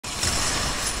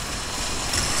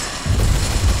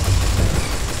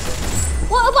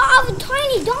have a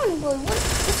tiny gun, bro.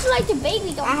 This is like the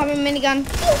baby gun. I have a minigun.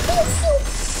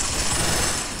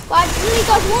 But I really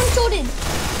got one-shotted.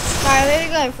 I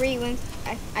literally got a free win.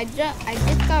 I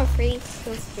just got a free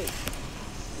kill streak.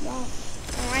 Wow.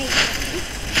 Alright.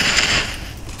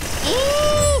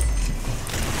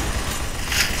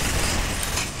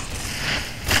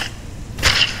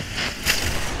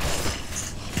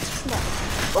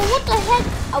 But what the heck?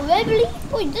 A Webley?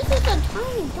 Wait, this is a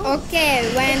tiny dog. Okay,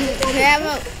 when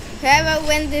whoever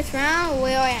wins this round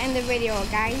will end the video,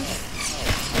 guys.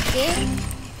 Okay?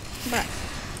 But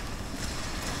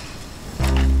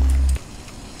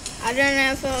I don't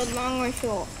know if it was long or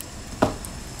short.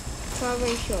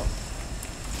 Probably short.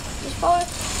 It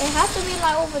has to be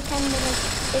like over 10 minutes.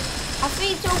 I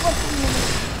think it's over 10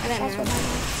 minutes. I don't know.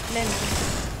 I don't know.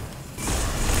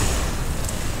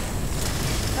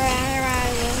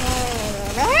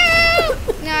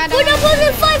 No, I don't. We're not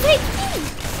moving 5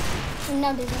 HP. And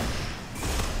now there's one.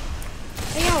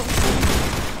 Yo.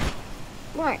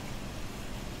 What?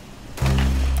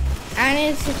 I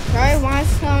need to subscribe. Want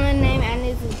someone name I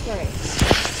need to subscribe.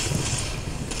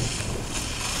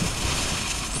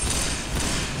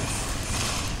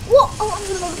 What?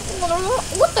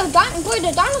 What the boy,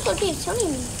 the dinosaur keeps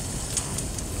telling me.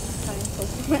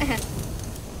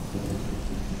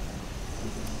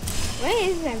 Where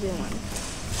is everyone?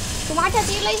 Tomato,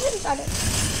 see you later.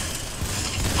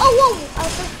 Oh, whoa!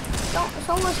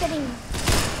 Someone's hitting me.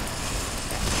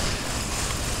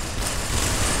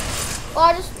 Oh, I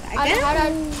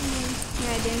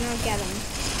did not get him.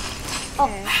 Oh,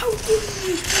 okay. How did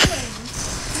you kill him?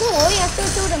 No, I still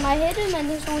shoot him. I hit him and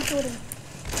this one shoot him.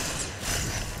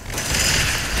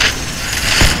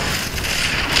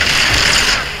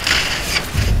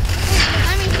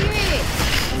 Let me do it.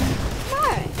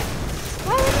 Why?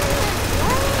 Why would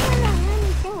I not let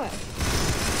me kill it?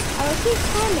 I will keep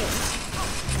coming.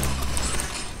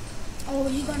 Oh,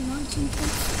 you got 19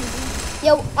 points.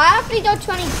 Yo, I actually got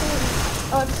 22.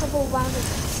 Or a couple rounds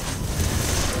ago.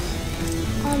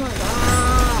 Oh my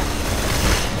god.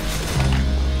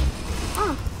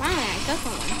 Oh, finally I got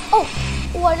someone. Oh,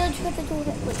 I don't try to do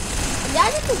that. Wait, did I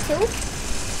get the kill?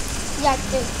 Yeah, I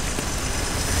did.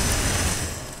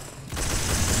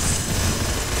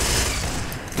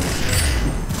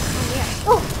 Oh yeah.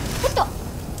 Oh, what the?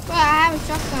 Well, I have a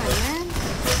shotgun, man.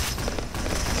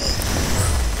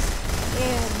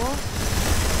 Yeah, boy.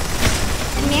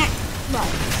 And yeah, bro.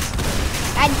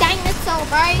 That dinosaur,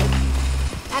 bro.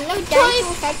 I know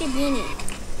dinosaur has a beanie.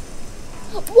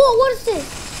 Whoa, what is this?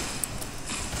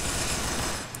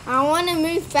 I want to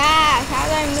move fast. How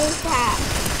do I move fast?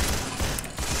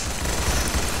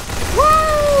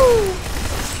 Whoa!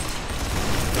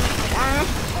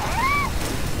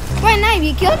 Wait, Naby,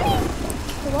 you killed me?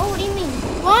 What do you mean?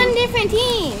 One different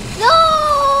team.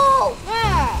 No!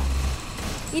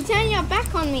 You turned your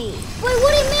back on me. Wait,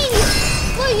 what do you mean?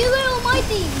 Wait, you went on my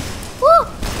team. Whoa!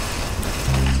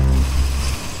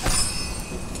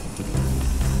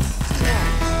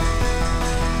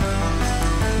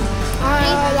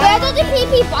 I thought the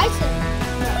PP Bison.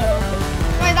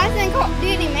 Wait, that's in Call of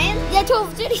Duty, man. Yeah,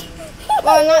 12 Duty.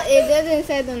 Well, not, it doesn't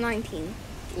say the 19.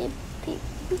 Yeah,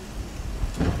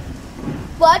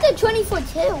 well, I did 24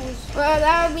 kills. Well,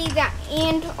 that will be the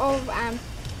end of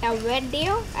our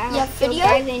video. I hope video. you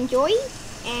guys enjoy.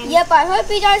 And Yep, I hope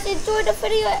you guys enjoyed the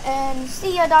video and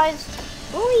see you guys.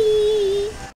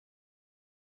 bye.